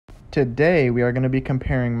Today we are going to be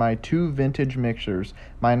comparing my two vintage mixers,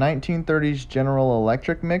 my 1930s General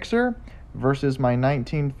Electric mixer versus my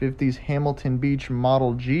 1950s Hamilton Beach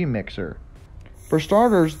Model G mixer. For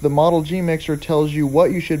starters, the Model G mixer tells you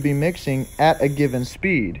what you should be mixing at a given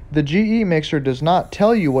speed. The GE mixer does not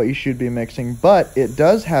tell you what you should be mixing, but it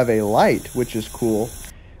does have a light, which is cool.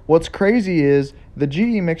 What's crazy is the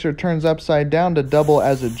GE mixer turns upside down to double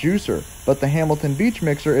as a juicer, but the Hamilton Beach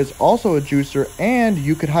mixer is also a juicer, and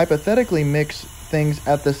you could hypothetically mix things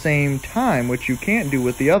at the same time, which you can't do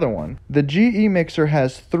with the other one. The GE mixer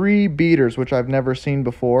has 3 beaters, which I've never seen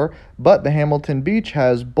before, but the Hamilton Beach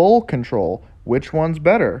has bowl control. Which one's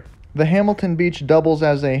better? The Hamilton Beach doubles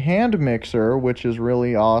as a hand mixer, which is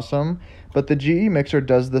really awesome, but the GE mixer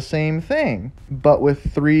does the same thing, but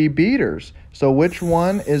with 3 beaters. So which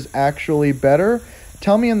one is actually better?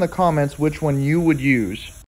 Tell me in the comments which one you would use.